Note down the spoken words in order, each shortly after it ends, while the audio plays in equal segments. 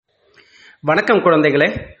வணக்கம் குழந்தைகளே,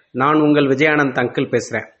 நான் உங்கள் விஜயானந்த் அங்கிள்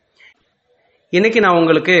பேசுகிறேன். இன்னைக்கு நான்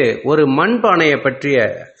உங்களுக்கு ஒரு மண்பானையை பற்றிய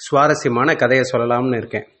சுவாரஸ்யமான கதையை சொல்லலாம்னு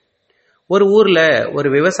இருக்கேன். ஒரு ஊரில் ஒரு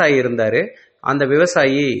விவசாயி இருந்தார். அந்த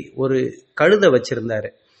விவசாயி ஒரு கழுதை வச்சிருந்தார்.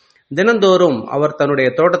 தினந்தோறும் அவர் தன்னுடைய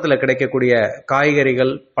தோட்டத்தில் கிடைக்கக்கூடிய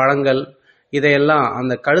காய்கறிகள், பழங்கள் இதையெல்லாம்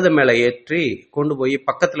அந்த கழுதை மேலே ஏற்றி கொண்டு போய்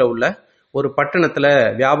பக்கத்தில் உள்ள ஒரு பட்டணத்தில்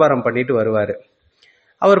வியாபாரம் பண்ணிட்டு வருவார்.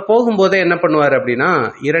 அவர் போகும்போதே என்ன பண்ணுவார் அப்படின்னா,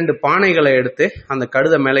 2 பானைகளை எடுத்து அந்த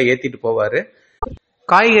கழுதை மேலே ஏற்றிட்டு போவார்.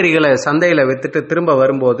 காய்கறிகளை சந்தையில் விற்றுட்டு திரும்ப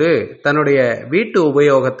வரும்போது தன்னுடைய வீட்டு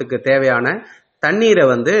உபயோகத்துக்கு தேவையான தண்ணீரை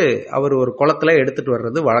அவர் ஒரு குளத்துல எடுத்துட்டு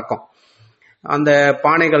வர்றது வழக்கம். அந்த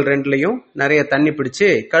பானைகள் 2லையும் நிறைய தண்ணி பிடிச்சு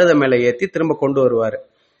கழுதை மேலே ஏற்றி திரும்ப கொண்டு வருவார்.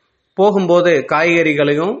 போகும்போது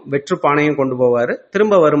காய்கறிகளையும் வெற்று பானையும் கொண்டு போவார்.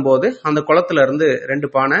 திரும்ப வரும்போது அந்த குளத்துல இருந்து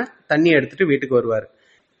 2 பானை தண்ணி எடுத்துட்டு வீட்டுக்கு வருவார்.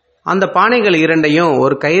 அந்த பானைகள் 2ஐயும்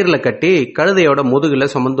ஒரு கயிறுல கட்டி கழுதையோட முதுகுல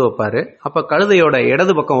சுமந்து வைப்பாரு. அப்ப கழுதையோட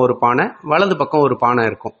இடது பக்கம் ஒரு பானை, வலது பக்கம் ஒரு பானை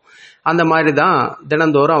இருக்கும். அந்த மாதிரி தான்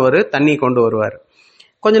தினந்தோறும் அவர் தண்ணி கொண்டு வருவார்.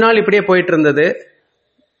 கொஞ்ச நாள் இப்படியே போயிட்டு இருந்தது.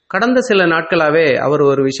 கடந்த சில நாட்களாவே அவர்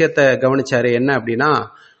ஒரு விஷயத்த கவனிச்சாரு. என்ன அப்படின்னா,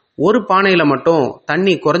 ஒரு பானையில மட்டும்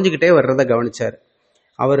தண்ணி குறைஞ்சிக்கிட்டே வர்றத கவனிச்சாரு.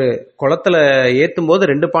 அவர் குளத்துல ஏற்றும் போது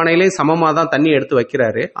 2 பானையிலையும் சமமாக தான் தண்ணி எடுத்து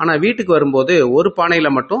வைக்கிறாரு. ஆனால் வீட்டுக்கு வரும்போது ஒரு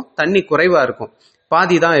பானையில் மட்டும் தண்ணி குறைவாக இருக்கும்,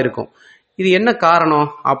 பாதி தான் இருக்கும். இது என்ன காரணம்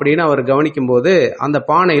அப்படின்னு அவர் கவனிக்கும் போது அந்த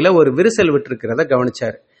பானையில் ஒரு விரிசல் விட்டுருக்கிறத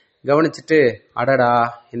கவனிச்சார். கவனிச்சுட்டு, அடடா,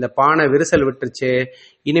 இந்த பானை விரிசல் விட்டுருச்சே,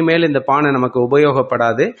 இனிமேல் இந்த பானை நமக்கு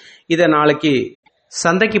உபயோகப்படாது, இதை நாளைக்கு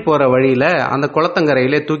சந்தைக்கு போகிற வழியில் அந்த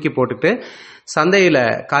குளத்தங்கரையிலே தூக்கி போட்டுட்டு சந்தையில்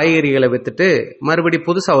காய்கறிகளை விற்றுட்டு மறுபடி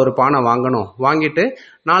புதுசாக ஒரு பானை வாங்கிட்டு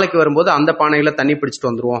நாளைக்கு வரும்போது அந்த பானையில் தண்ணி பிடிச்சிட்டு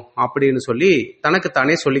வந்துடுவோம் அப்படின்னு சொல்லி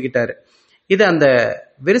தனக்குத்தானே சொல்லிக்கிட்டாரு. இது அந்த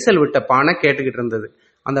விரிசல் விட்ட பானை கேட்டுக்கிட்டு இருந்தது.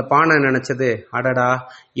 அந்த பானை நினைச்சது, அடடா,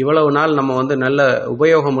 இவ்வளவு நாள் நம்ம நல்ல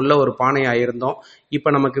உபயோகம் உள்ள ஒரு பானையா இருந்தோம்,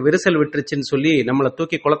 இப்ப நமக்கு விரிசல் விட்டுருச்சுன்னு சொல்லி நம்மளை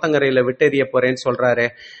தூக்கி குளத்தங்கரையில விட்டெறிய போறேன்னு சொல்றாரு,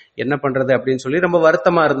 என்ன பண்றது அப்படின்னு சொல்லி ரொம்ப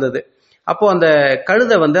வருத்தமா இருந்தது. அப்போ அந்த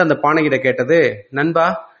கழுதை அந்த பானைகிட்ட கேட்டது, நண்பா,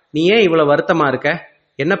 நீ ஏன் இவ்வளவு வருத்தமா இருக்க,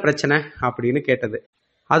 என்ன பிரச்சனை அப்படின்னு கேட்டது.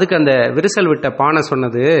 அதுக்கு அந்த விரிசல் விட்ட பானை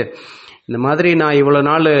சொன்னது, இந்த மாதிரி நான் இவ்வளவு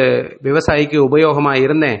நாள் விவசாயிக்கு உபயோகமா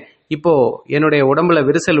இருந்தேன், இப்போ என்னுடைய உடம்புல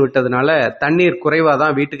விரிசல் விட்டதுனால தண்ணீர் குறைவா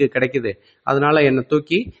தான் வீட்டுக்கு கிடைக்குது, அதனால என்னை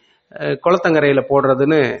தூக்கி குளத்தங்கரையில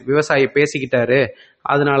போடுறதுன்னு விவசாயி பேசிக்கிட்டாரு,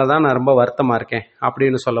 அதனாலதான் நான் ரொம்ப வருத்தமா இருக்கேன்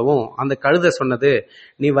அப்படின்னு சொல்லவும் அந்த கழுதை சொன்னது,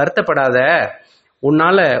 நீ வருத்தப்படாத,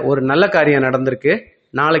 உன்னால ஒரு நல்ல காரியம் நடந்திருக்கு,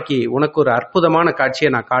 நாளைக்கு உனக்கு ஒரு அற்புதமான காட்சியை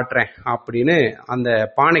நான் காட்டுறேன் அப்படின்னு அந்த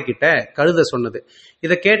பானைக்கிட்ட கழுதை சொன்னது.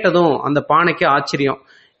 இதை கேட்டதும் அந்த பானைக்கு ஆச்சரியம்.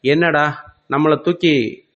 என்னடா, நம்மளை தூக்கி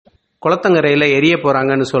குளத்தங்கரையில எரிய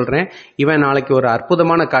போறாங்கன்னு சொல்றேன், இவன் நாளைக்கு ஒரு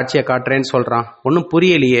அற்புதமான காட்சியை காட்டுறேன்னு சொல்றான், ஒன்றும்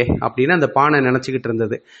புரியலையே அப்படின்னு அந்த பானை நினைச்சுக்கிட்டு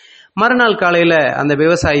இருந்தது. மறுநாள் காலையில அந்த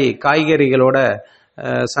விவசாயி காய்கறிகளோட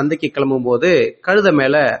சந்தைக்கு கிளம்பும் போது கழுதை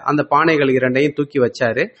மேல அந்த பானைகள் 2ஐயும் தூக்கி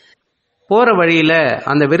வச்சாரு. போற வழியில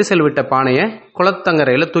அந்த விரிசல் விட்ட பானையை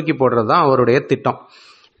குளத்தங்கரையில தூக்கி போடுறதுதான் அவருடைய திட்டம்.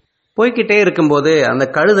 போய்கிட்டே இருக்கும்போது அந்த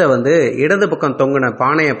கழுதை இடது பக்கம் தொங்கின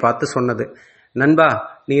பானையை பார்த்து சொன்னது, நண்பா,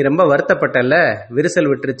 நீ ரொம்ப வருத்தப்பட்டல்ல விரிசல்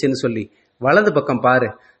விட்டுருச்சுன்னு சொல்லி, வலது பக்கம் பாரு,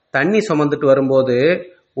 தண்ணி சுமந்துட்டு வரும்போது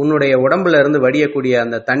உன்னுடைய உடம்புல இருந்து வடியக்கூடிய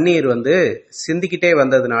அந்த தண்ணீர் சிந்திக்கிட்டே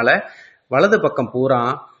வந்ததுனால வலது பக்கம் பூரா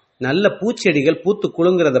நல்ல பூச்செடிகள் பூத்து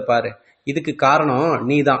குலுங்குறத பாரு, இதுக்கு காரணம்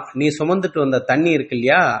நீதான். நீ சுமந்துட்டு வந்த தண்ணி இருக்கு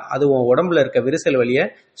இல்லையா, அது உன் உடம்புல இருக்க விரிசல் வழிய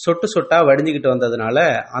சொட்டு சொட்டா வடிஞ்சுக்கிட்டு வந்ததுனால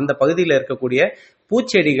அந்த பகுதியில் இருக்கக்கூடிய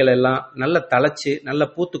பூச்செடிகள் எல்லாம் நல்ல தழைச்சு நல்ல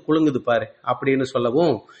பூத்து குலுங்குது பாரு அப்படின்னு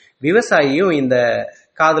சொல்லவும் விவசாயியும் இந்த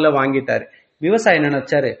காதுல வாங்கிட்டாரு. விவசாயி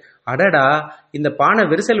நினைச்சாரு, அடடா, இந்த பானை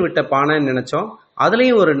விரிசல் விட்ட பானைன்னு நினைச்சோம்,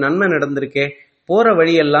 அதுலயும் ஒரு நன்மை நடந்திருக்கே, போற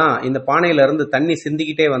வழியெல்லாம் இந்த பானையில இருந்து தண்ணி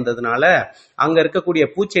சிந்திக்கிட்டே வந்ததுனால அங்க இருக்கக்கூடிய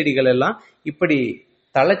பூச்செடிகள் எல்லாம் இப்படி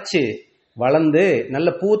தழைச்சு வளர்ந்து நல்ல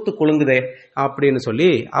பூத்து குலுங்குதே அப்படின்னு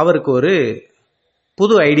சொல்லி அவருக்கு ஒரு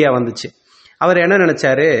புது ஐடியா வந்துச்சு. அவர் என்ன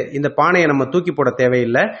நினைச்சாரு, இந்த பானையை நம்ம தூக்கி போட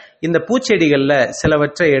தேவையில்லை, இந்த பூச்செடிகள்ல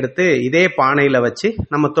சிலவற்றை எடுத்து இதே பானையில வச்சு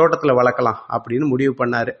நம்ம தோட்டத்துல வளர்க்கலாம் அப்படின்னு முடிவு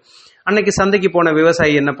பண்ணாரு. அன்னைக்கு சந்தைக்கு போன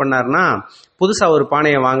விவசாயி என்ன பண்ணாருன்னா, புதுசா ஒரு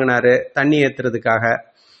பானையை வாங்கினாரு தண்ணி ஏத்துறதுக்காக.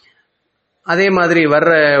 அதே மாதிரி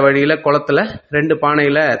வர்ற வழியில குளத்துல 2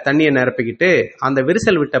 பானையில தண்ணியை நிரப்பிக்கிட்டு அந்த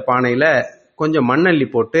விரிசல் விட்ட பானையில கொஞ்சம் மண்ணள்ளி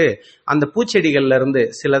போட்டு அந்த பூச்செடிகள்ல இருந்து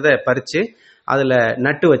சிலதை பறிச்சு அதுல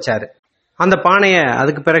நட்டு வச்சாரு. அந்த பானையை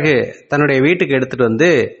அதுக்கு பிறகு தன்னுடைய வீட்டுக்கு எடுத்துட்டு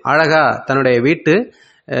அழகா தன்னுடைய வீட்டு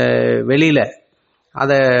வெளியில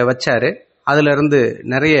அதை வச்சாரு. அதுல இருந்து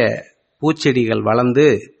நிறைய பூச்செடிகள் வளர்ந்து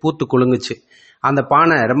பூத்து குலுங்குச்சு. அந்த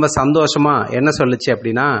பானை ரொம்ப சந்தோஷமா என்ன சொல்லுச்சு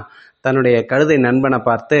அப்படின்னா, தன்னுடைய கழுதை நண்பனை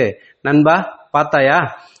பார்த்து, நண்பா, பார்த்தாயா,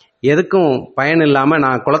 எதுக்கும் பயன் இல்லாம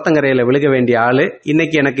நான் குளத்தங்கரையில விழுக வேண்டிய ஆளு,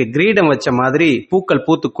 இன்னைக்கு எனக்கு கிரீடம் வச்ச மாதிரி பூக்கள்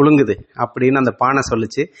பூத்து குலுங்குது அப்படின்னு அந்த பானை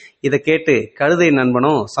சொல்லுச்சு. இதை கேட்டு கழுதை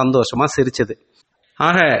நண்பனும் சந்தோஷமா சிரிச்சது.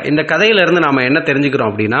 ஆக இந்த கதையிலிருந்து நாம என்ன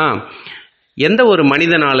தெரிஞ்சுக்கிறோம் அப்படின்னா, எந்த ஒரு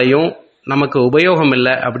மனிதனாலையும் நமக்கு உபயோகம்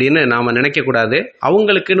இல்லை அப்படின்னு நாம் நினைக்கக்கூடாது.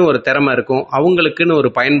 அவங்களுக்குன்னு ஒரு திறமை இருக்கும், அவங்களுக்குன்னு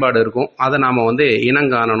ஒரு பயன்பாடு இருக்கும். அதை நாம்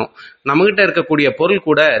இனங்காணணும். நம்மகிட்ட இருக்கக்கூடிய பொருள்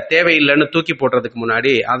கூட தேவையில்லைன்னு தூக்கி போடுறதுக்கு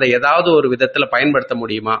முன்னாடி அதை ஏதாவது ஒரு விதத்தில் பயன்படுத்த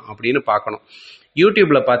முடியுமா அப்படின்னு பார்க்கணும்.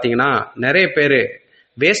 யூடியூப்ல பார்த்தீங்கன்னா நிறைய பேர்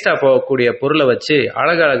வேஸ்டாக போகக்கூடிய பொருளை வச்சு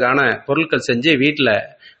அழகழகான பொருட்கள் செஞ்சு வீட்டில்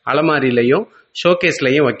அலமாரிலையும்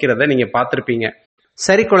ஷோகேஸ்லையும் வைக்கிறத நீங்கள் பார்த்துருப்பீங்க.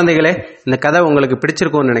 சரி குழந்தைகளே, இந்த கதை உங்களுக்கு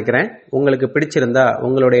பிடிச்சிருக்கும்னு நினைக்கிறேன். உங்களுக்கு பிடிச்சிருந்தா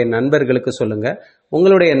உங்களுடைய நண்பர்களுக்கு சொல்லுங்க.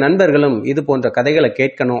 உங்களுடைய நண்பர்களும் இது போன்ற கதைகளை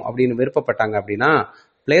கேட்கணும் அப்படின்னு விருப்பப்பட்டாங்க அப்படின்னா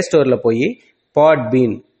பிளே ஸ்டோர்ல போய்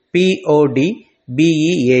பாட்பீன்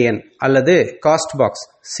PODBEAN அல்லது காஸ்ட்பாக்ஸ்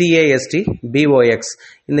CASTBOX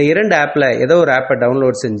இந்த 2 ஆப்ல ஏதோ ஒரு ஆப்பை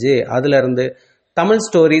டவுன்லோட் செஞ்சு அதுல இருந்து தமிழ்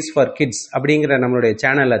ஸ்டோரிஸ் ஃபார் கிட்ஸ் அப்படிங்கிற நம்மளுடைய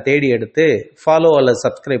சேனலை தேடி எடுத்து ஃபாலோ அல்லது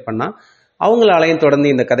சப்ஸ்கிரைப் பண்ணா அவங்களாலையும் தொடர்ந்து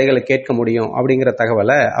இந்த கதைகளை கேட்க முடியும் அப்படிங்கிற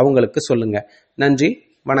தகவலை அவங்களுக்கு சொல்லுங்க.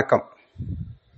 நன்றி, வணக்கம்.